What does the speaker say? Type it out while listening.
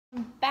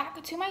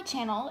back to my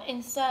channel,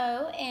 and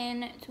so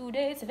in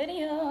today's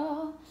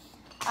video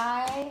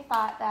I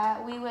thought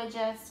that we would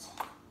just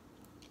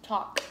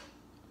talk.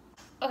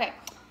 Okay,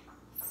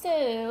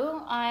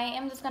 so I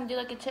am just gonna do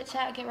like a chit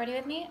chat, get ready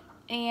with me,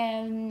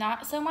 and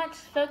not so much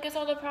focus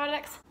on the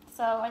products.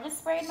 So I just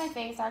sprayed my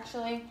face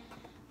actually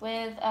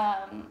with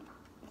Bath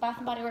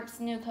 & Body Works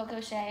new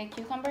Cocoa Shea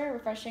Cucumber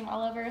Refreshing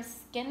All Over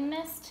Skin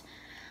Mist.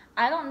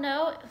 I don't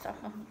know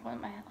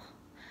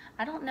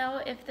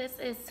if this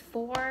is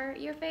for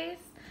your face,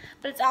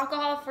 but it's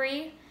alcohol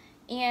free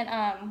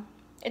and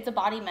it's a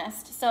body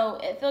mist, so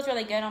it feels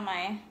really good on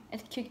my.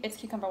 It's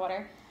cucumber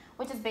water,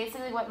 which is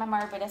basically what my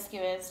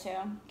Marbidescu is too,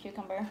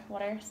 cucumber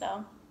water.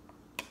 So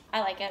I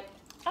like it.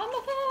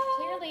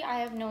 Clearly, I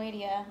have no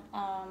idea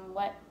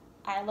what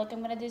eye look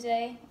I'm gonna do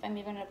today. If I'm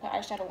even gonna put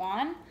eyeshadow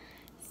on.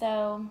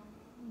 So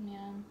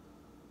yeah.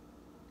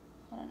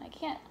 Hold on,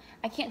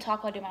 I can't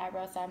talk while I do my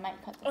eyebrows, so I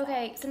might cut this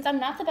out. Since I'm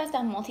not the best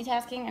at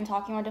multitasking and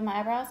talking while doing my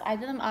eyebrows, I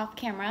do them off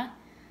camera.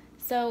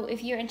 So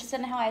if you're interested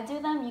in how I do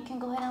them, you can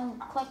go ahead and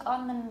click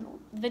on the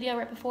video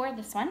right before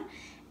this one,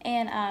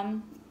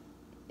 and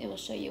it will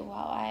show you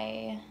how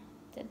I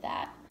did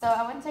that. So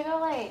I went to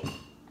go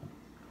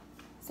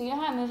so you know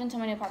how I moved into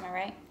my new apartment,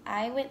 right?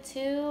 I went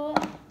to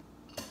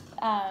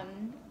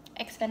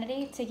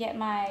Xfinity to get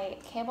my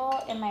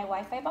cable and my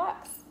Wi-Fi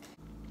box.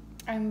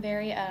 I'm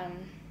very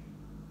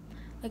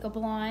like a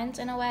blonde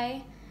in a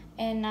way,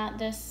 and not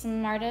the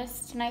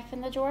smartest knife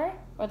in the drawer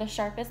or the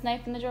sharpest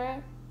knife in the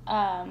drawer.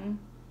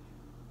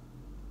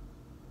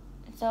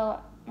 So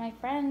my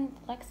friend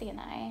Lexi and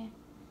I,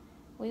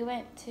 we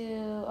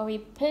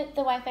put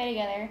the Wi-Fi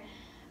together.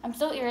 I'm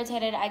so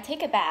irritated. I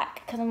take it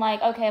back because I'm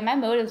like, okay, my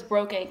modem's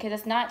broken because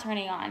it's not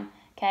turning on.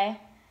 Okay,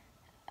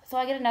 so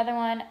I get another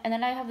one, and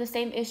then I have the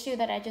same issue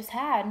that I just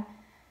had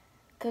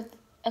because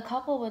a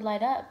couple would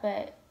light up,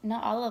 but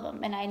not all of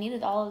them, and I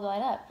needed all of them to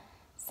light up.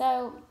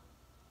 So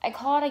I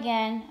called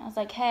again. I was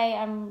like, hey,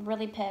 I'm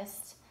really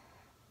pissed,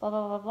 blah,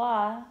 blah, blah,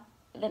 blah.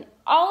 Then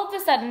all of a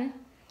sudden,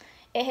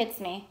 it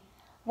hits me.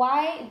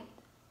 Why?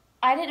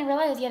 I didn't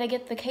realize you had to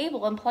get the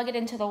cable and plug it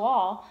into the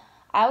wall.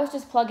 I was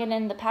just plugging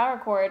in the power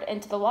cord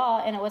into the wall,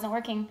 and it wasn't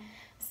working.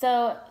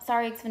 So,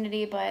 sorry,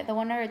 Xfinity, but the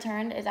one I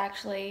returned is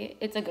actually,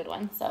 it's a good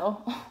one.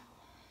 So,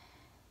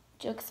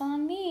 joke's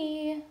on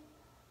me.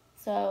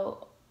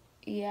 So,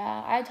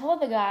 yeah, I told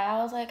the guy,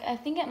 I was like, I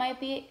think it might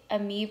be a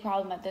me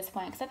problem at this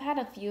point, because I've had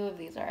a few of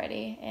these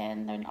already,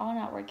 and they're all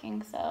not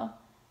working, so,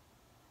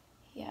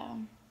 yeah.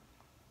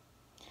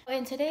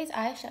 In today's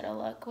eyeshadow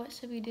look, what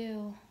should we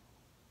do?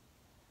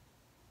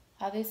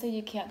 Obviously,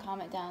 you can't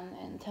comment down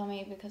and tell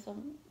me because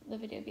the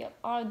video will be up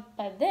on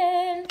by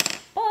then,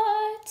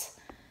 but,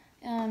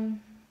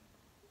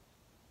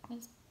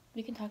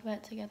 we can talk about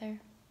it together.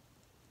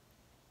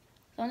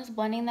 So I'm just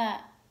blending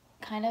that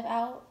kind of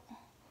out,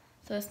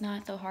 so it's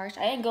not so harsh.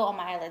 I didn't go on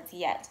my eyelids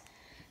yet.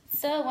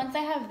 So once I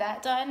have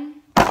that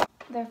done,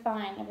 they're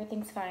fine.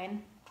 Everything's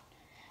fine.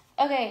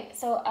 Okay,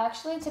 so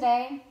actually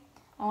today,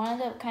 I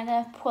wanted to kind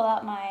of pull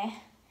out my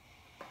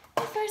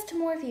first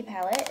Morphe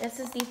palette. This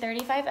is the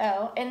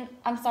 35O, and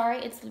I'm sorry,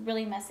 it's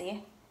really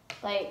messy.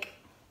 Like,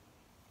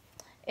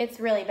 it's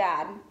really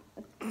bad.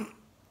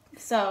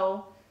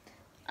 So,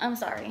 I'm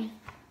sorry.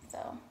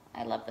 So,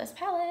 I love this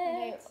palette.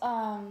 Okay,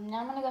 now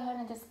I'm gonna go ahead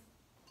and just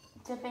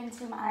dip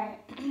into my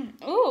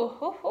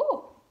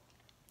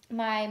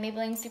my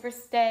Maybelline Super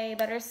Stay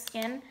Butter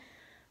Skin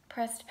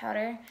pressed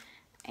powder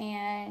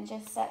and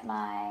just set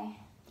my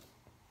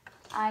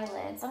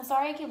eyelids. I'm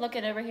sorry I keep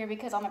looking over here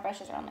because all my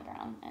brushes are on the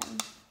ground,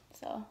 and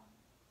so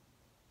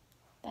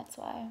that's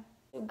why.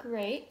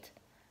 Great.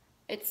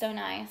 It's so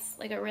nice.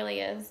 Like, it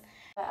really is.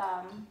 But,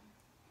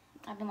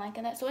 I've been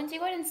liking that. So once you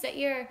go ahead and set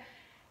your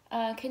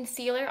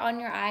concealer on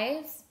your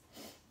eyes,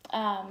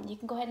 you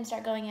can go ahead and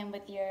start going in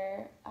with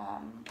your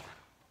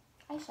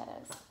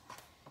eyeshadows.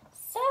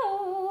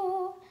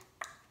 So,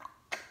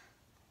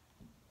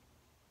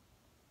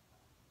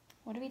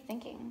 what are we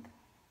thinking?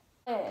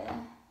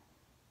 I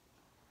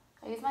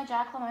use my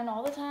Jaclyn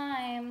all the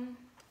time,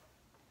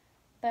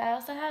 but I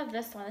also have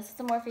this one. This is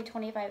the Morphe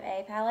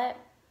 25A palette.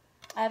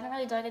 I haven't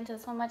really dug into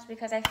this one much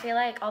because I feel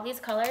like all these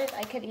colors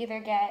I could either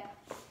get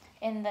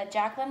in the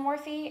Jaclyn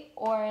Morphe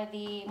or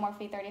the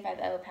Morphe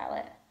 35O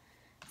palette.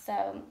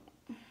 So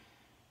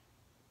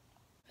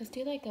let's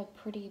do like a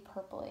pretty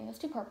purpley. Let's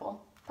do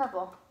purple.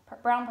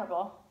 Brown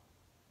purple.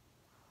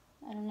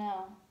 I don't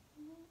know.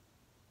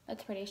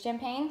 That's pretty.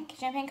 Champagne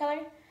color?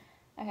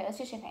 Okay, let's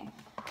do champagne.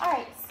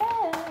 Alright, so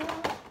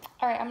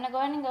I'm gonna go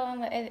ahead and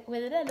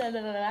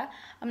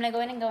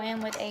go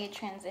in with a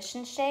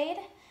transition shade,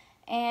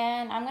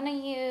 and I'm gonna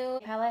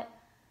use palette,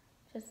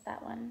 just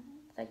that one.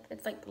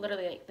 It's like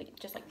literally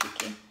just like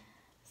peachy.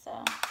 So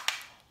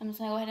I'm just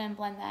gonna go ahead and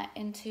blend that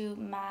into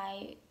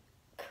my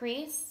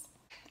crease.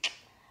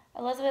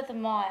 Elizabeth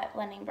Mott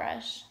blending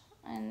brush,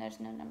 and there's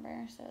no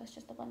number, so it's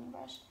just a blending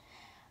brush.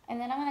 And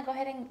then I'm gonna go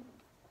ahead and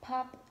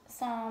pop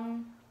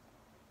some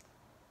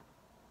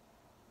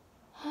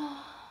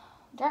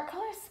dark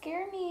colors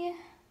scare me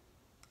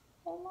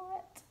a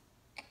lot.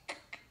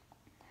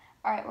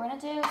 All right, we're gonna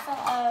do some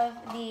of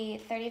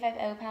the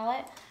 35O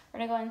palette. We're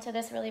gonna go into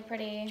this really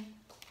pretty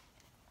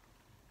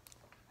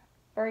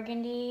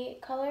burgundy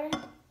color.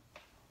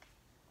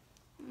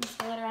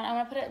 Swirl it around. I'm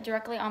gonna put it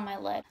directly on my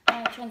lid.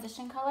 I'm gonna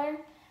transition color.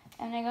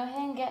 I'm gonna go ahead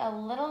and get a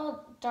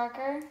little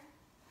darker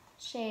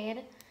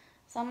shade.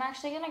 So I'm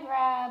actually gonna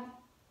grab,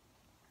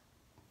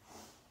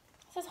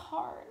 this is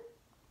hard.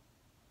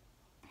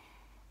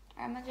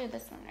 I'm gonna do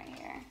this one right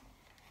here.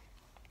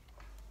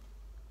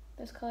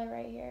 This color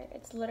right here.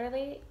 It's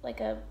literally like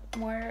a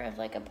more of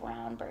like a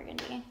brown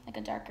burgundy, like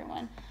a darker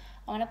one.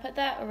 I want to put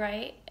that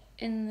right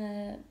in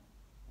the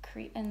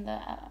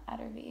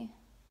outer V.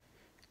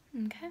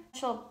 Okay.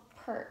 Actual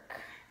perk.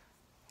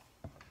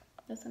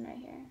 This one right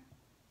here.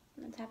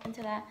 I'm gonna tap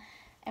into that,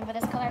 and for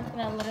this color, I'm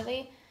gonna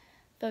literally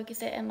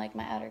focus it in like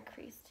my outer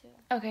crease too.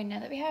 Okay, now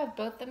that we have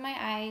both of my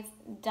eyes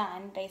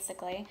done,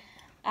 basically,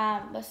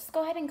 let's just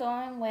go ahead and go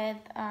in with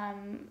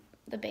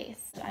the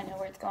base. I know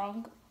where it's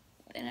going.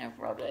 And I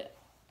rub it.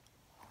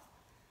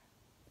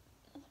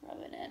 Let's rub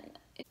it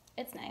in.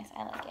 It's nice.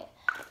 I like it.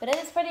 But it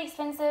is pretty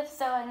expensive,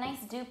 so a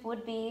nice dupe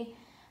would be,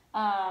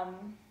 I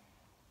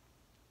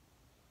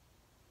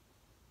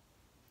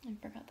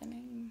forgot the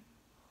name.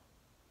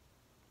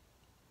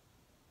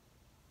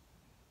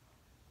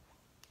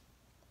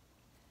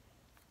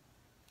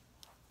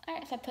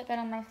 Alright, so I put that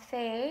on my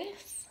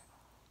face.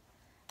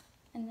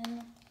 And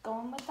then go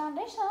in with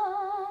foundation.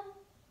 Oh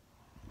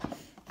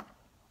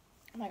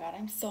my god,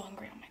 I'm so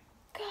hungry. Oh my god.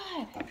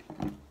 I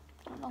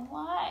don't know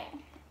why.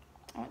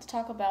 I went to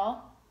Taco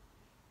Bell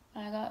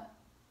and I got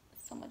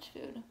so much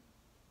food.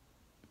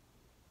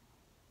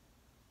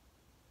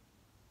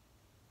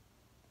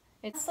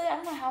 Honestly, I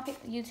don't know how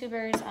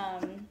YouTubers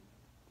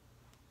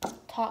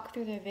talk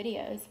through their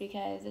videos,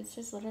 because it's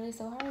just literally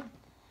so hard.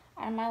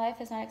 And my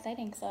life is not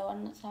exciting, so I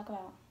don't know what to talk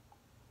about.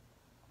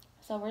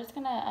 So we're just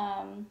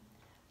gonna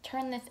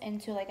turn this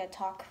into like a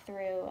talk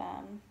through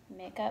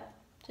makeup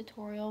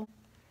tutorial.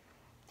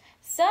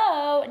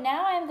 So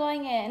now I'm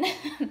going in.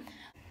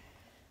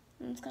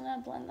 I'm just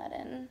gonna blend that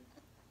in.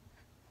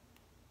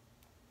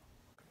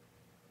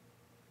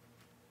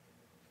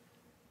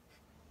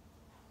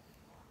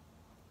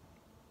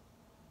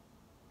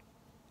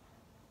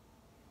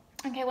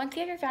 Okay, once you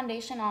have your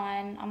foundation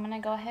on, I'm gonna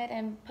go ahead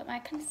and put my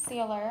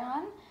concealer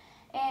on.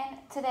 And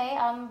today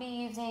I'm gonna be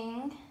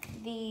using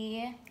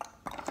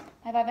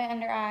my Bye Bye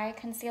Under Eye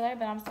concealer,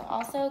 but I'm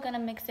also gonna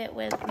mix it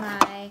with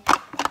my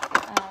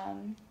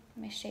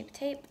my Shape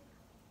Tape.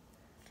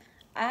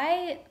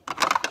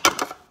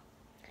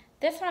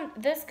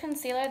 This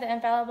concealer, the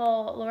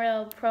Infallible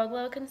L'Oreal Pro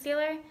Glow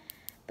concealer,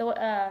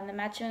 the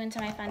matching into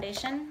my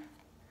foundation,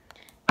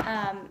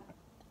 I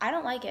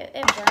don't like it.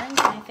 It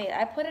burns my face.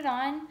 I put it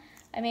on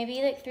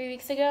maybe like 3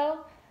 weeks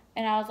ago,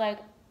 and I was like,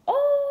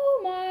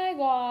 oh my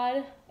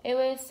god, it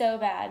was so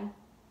bad.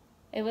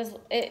 It was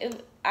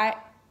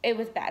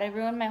bad. It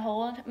ruined my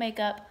whole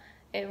makeup.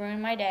 It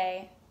ruined my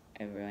day.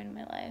 It ruined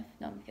my life.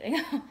 No, I'm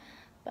kidding.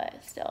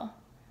 But still,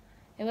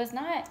 it was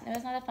not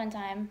a fun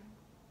time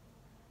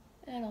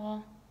at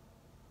all.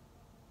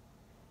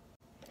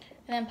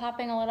 And then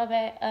popping a little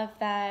bit of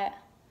that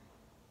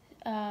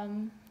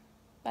Bye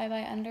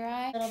Bye Under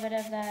Eye, a little bit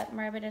of that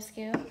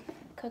Marbidiscu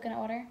coconut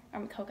water,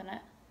 or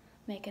coconut,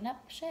 making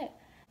up shit.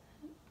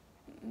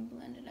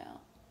 Blend it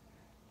out.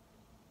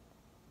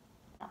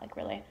 Not like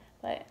really,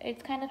 but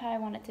it's kind of how I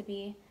want it to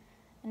be.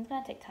 And it's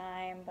gonna take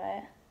time,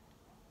 but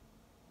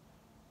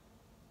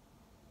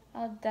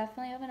I'll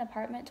definitely have an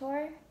apartment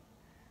tour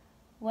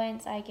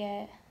once I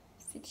get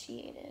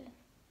situated.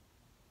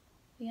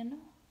 You know?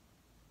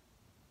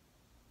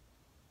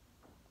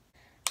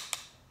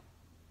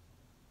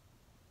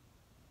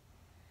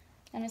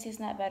 I'm just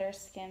using that Better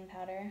Skin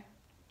powder.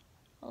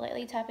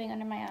 Lightly tapping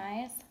under my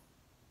eyes.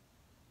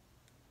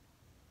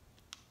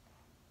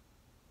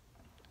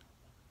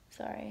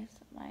 Sorry,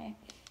 my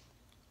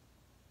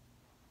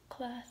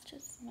class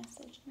just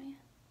messaged me.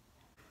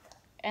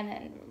 And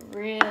then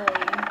really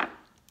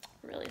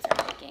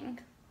start picking.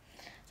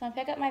 So I'm gonna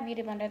pick up my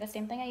beauty blender, the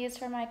same thing I used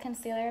for my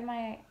concealer and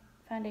my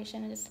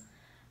foundation, and just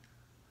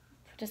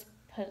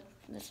put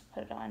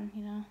it on,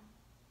 you know.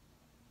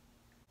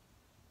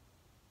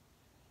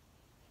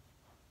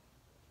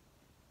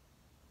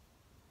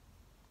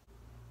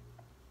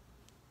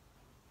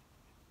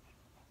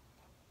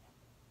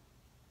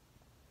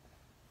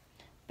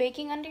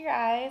 Baking under your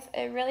eyes,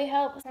 it really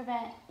helps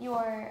prevent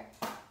your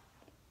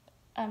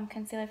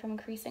concealer from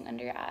creasing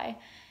under your eye,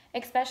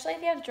 especially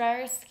if you have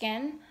drier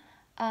skin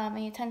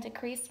and you tend to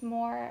crease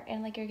more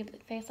and like your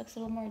face looks a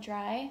little more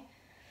dry.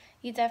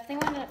 You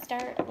definitely want to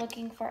start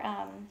looking for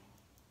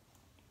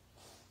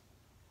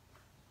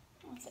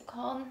what's it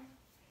called?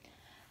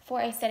 For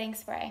a setting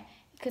spray,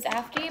 because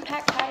after you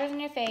pack powders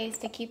in your face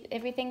to keep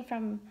everything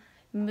from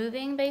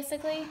moving,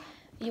 basically,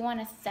 you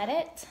want to set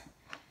it.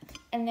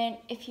 And then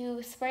if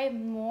you spray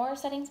more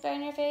setting spray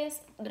on your face,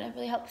 then it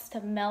really helps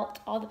to melt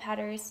all the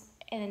powders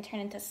and then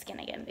turn into skin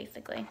again,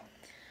 basically.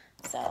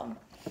 So I'm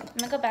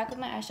gonna go back with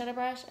my eyeshadow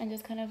brush and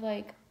just kind of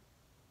like,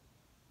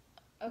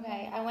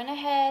 okay, I went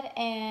ahead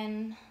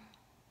and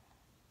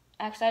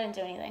Actually, I didn't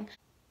do anything.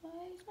 Why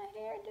is my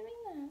hair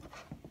doing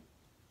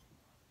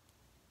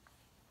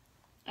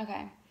that?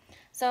 Okay.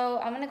 So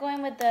I'm going to go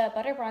in with the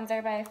Butter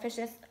Bronzer by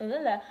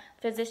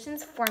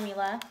Physicians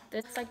Formula.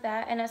 It's like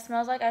that. And it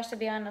smells like I should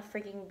be on a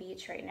freaking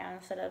beach right now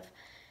instead of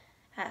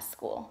at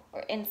school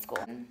or in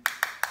school.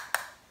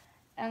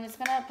 I'm just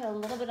going to put a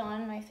little bit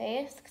on my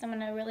face because I'm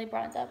going to really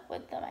bronze up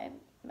with my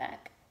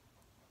MAC.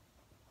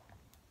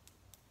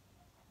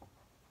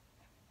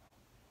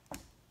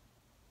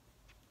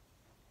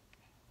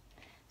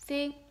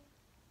 See?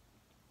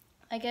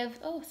 I give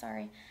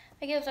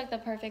like the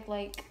perfect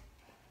like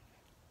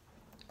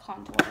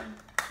contour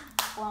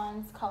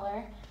bronze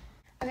color.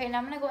 Okay, now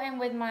I'm gonna go in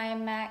with my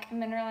MAC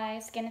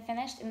Mineralized Skin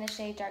Finish in the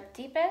shade Dark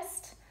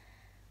Deepest.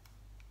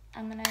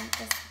 I'm gonna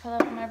just pull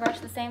up my brush,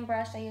 the same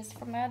brush I used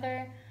for my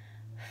other,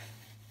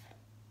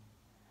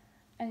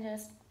 and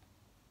just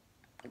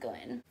go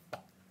in.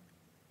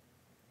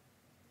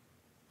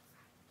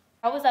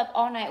 I was up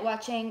all night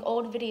watching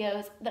old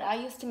videos that I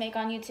used to make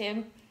on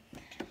YouTube.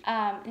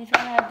 And if you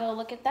wanna go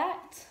look at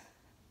that,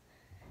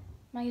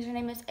 my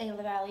username is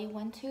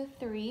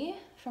llavallee123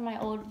 from my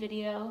old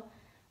video,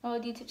 my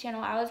old YouTube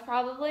channel. I was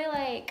probably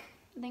like,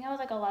 I think I was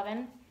like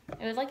 11.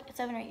 It was like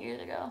 7 or 8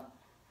 years ago.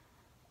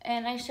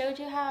 And I showed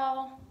you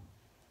how,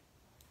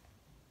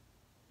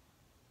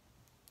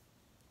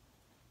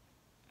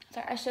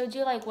 I showed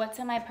you like what's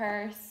in my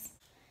purse,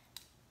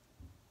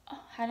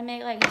 how to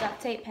make like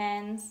duct tape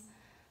pens,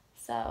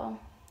 so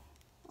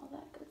all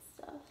that good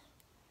stuff.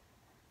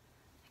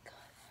 Oh my God.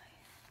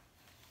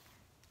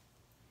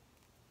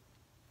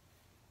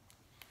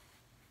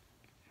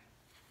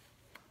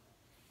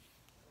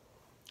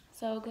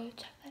 So go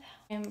check that out.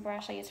 And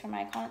brush I use for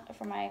my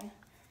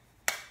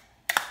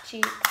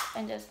cheeks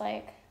and just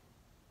like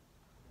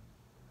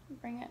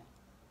bring it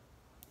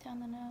down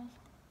the nose.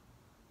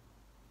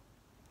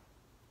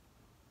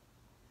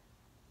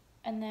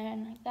 And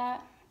then like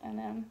that, and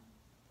then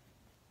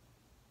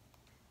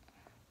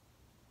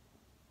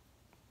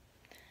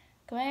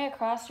going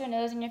across your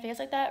nose and your face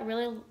like that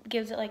really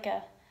gives it like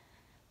a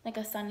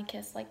sun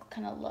kiss like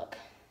kind of look.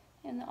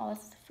 And all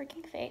this is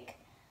freaking fake.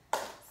 So,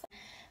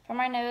 for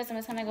my nose, I'm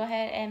just gonna go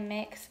ahead and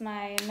mix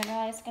my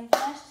Mineralized Skin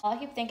Finish. All I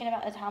keep thinking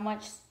about is how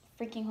much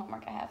freaking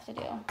homework I have to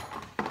do.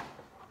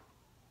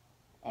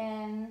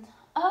 And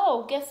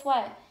oh, guess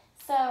what?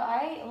 So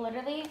I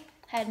literally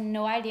had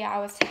no idea I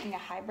was taking a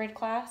hybrid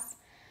class,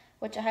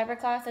 which a hybrid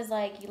class is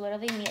like you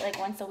literally meet like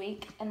once a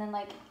week, and then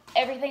like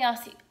everything else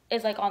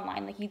is like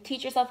online. Like you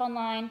teach yourself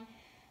online,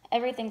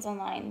 everything's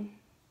online.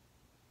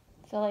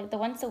 So like the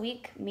once a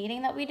week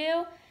meeting that we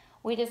do,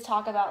 we just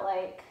talk about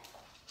like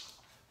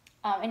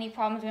any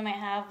problems we might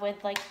have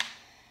with like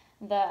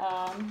the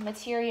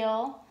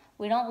material.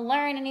 We don't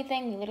learn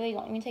anything. We literally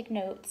don't even take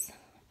notes,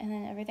 and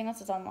then everything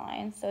else is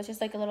online. So it's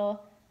just like a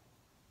little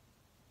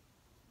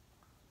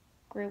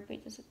group we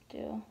just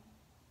do.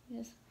 We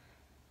just,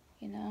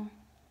 you know.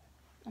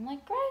 I'm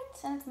like,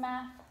 great, and it's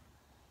math.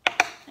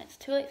 And it's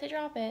too late to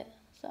drop it,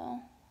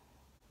 so.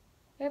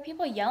 There are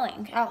people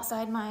yelling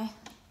outside my.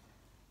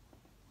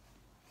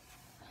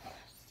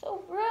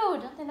 So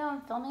rude. Don't they know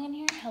I'm filming in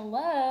here?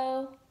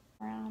 Hello.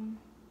 And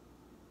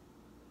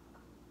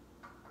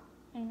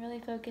really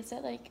focus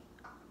it like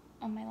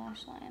on my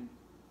lash line.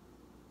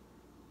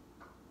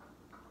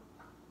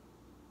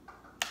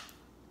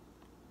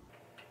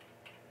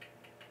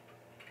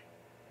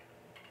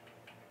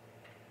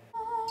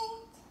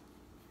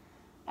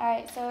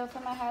 Alright, so for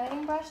my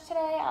highlighting brush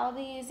today, I'll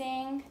be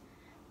using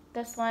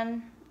this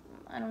one.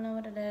 I don't know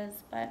what it is,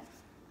 but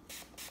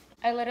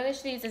I literally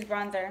should use this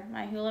bronzer,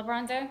 my Hoola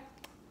bronzer.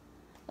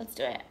 Let's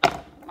do it.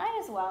 Might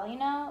as well, you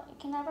know, you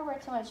can never wear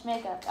too much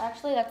makeup.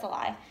 Actually, that's a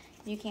lie.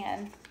 You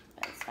can,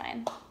 but it's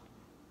fine.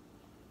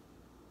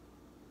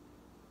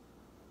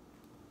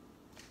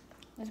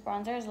 This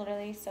bronzer is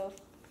literally so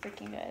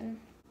freaking good.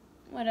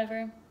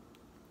 Whatever.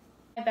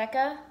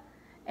 Becca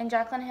and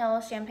Jaclyn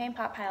Hill Champagne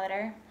Pop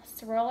Highlighter.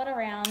 Swirl it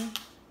around.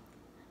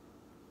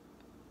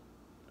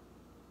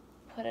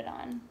 Put it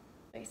on.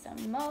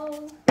 Some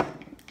mauve.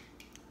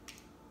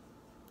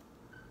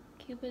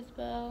 Cupid's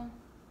bow.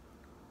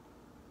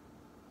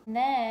 And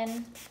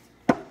then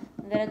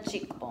the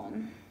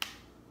cheekbone.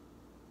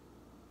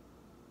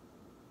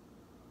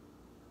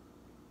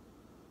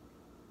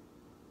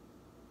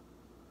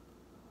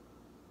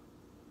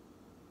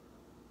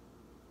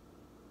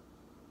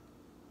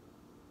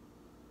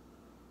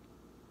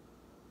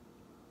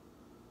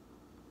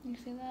 You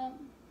see that?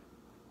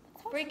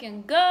 Let's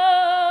freaking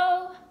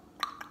go!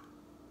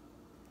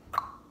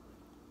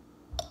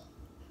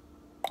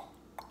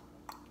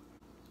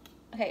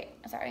 Okay,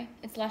 sorry.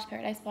 It's Lash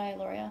Paradise by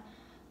L'Oreal.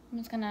 I'm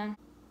just gonna...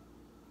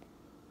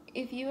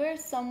 If you are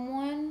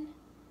someone,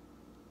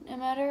 no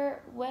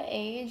matter what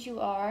age you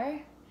are,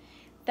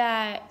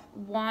 that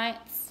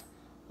wants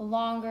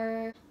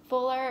longer,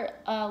 fuller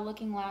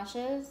looking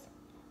lashes,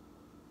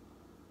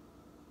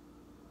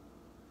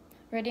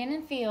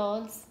 Radiant &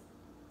 Fields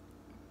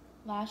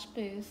Lash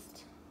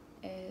Boost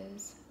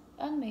is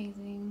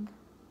amazing.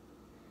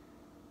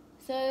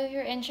 So if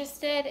you're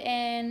interested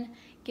in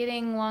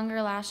getting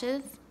longer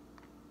lashes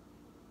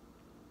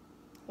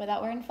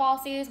without wearing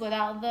falsies,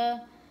 without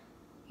the,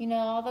 you know,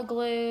 all the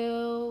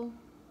glue,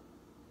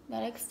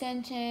 without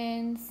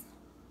extensions,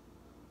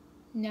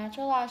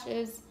 natural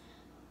lashes,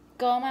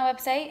 go on my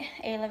website,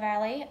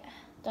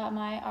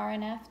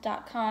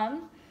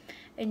 llavallee.myrnf.com,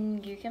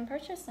 and you can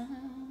purchase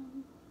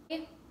them.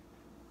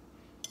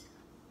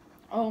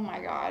 Oh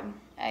my god,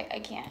 I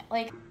can't,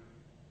 like.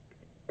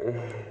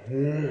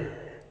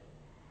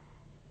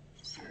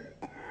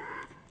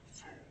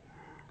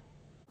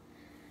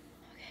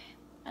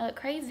 I look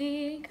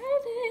crazy.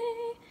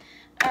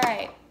 All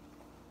right,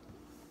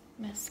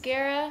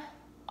 mascara,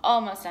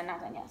 almost done,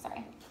 not done yet,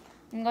 sorry.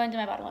 I'm going to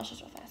my bottom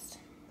lashes real fast.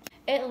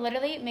 It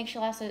literally makes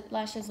your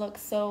lashes look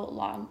so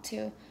long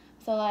too.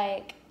 So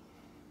like,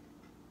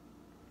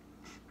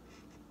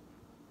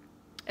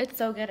 it's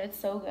so good, it's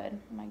so good,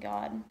 oh my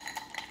god.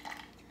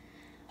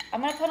 I'm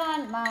gonna put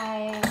on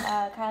my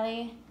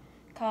Kylie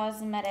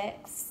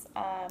Cosmetics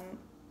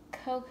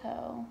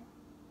Cocoa.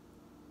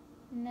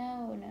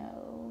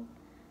 No.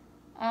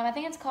 I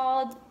think it's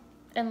called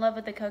In Love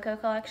with the Cocoa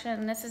collection,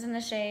 and this is in the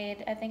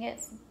shade, I think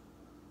it's,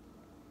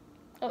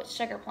 oh, it's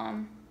Sugar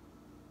Plum.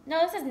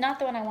 No, this is not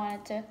the one I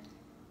wanted to.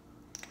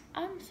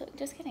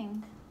 Just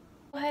kidding.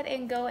 Go ahead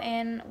and go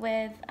in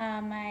with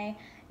my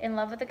In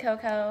Love with the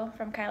Cocoa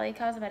from Kylie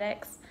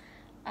Cosmetics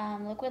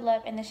liquid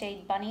lip in the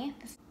shade Bunny.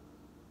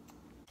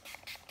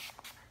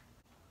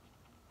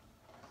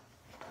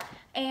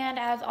 And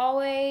as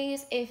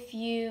always, if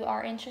you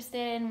are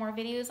interested in more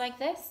videos like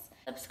this,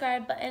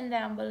 subscribe button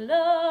down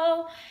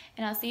below,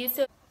 and I'll see you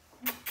soon.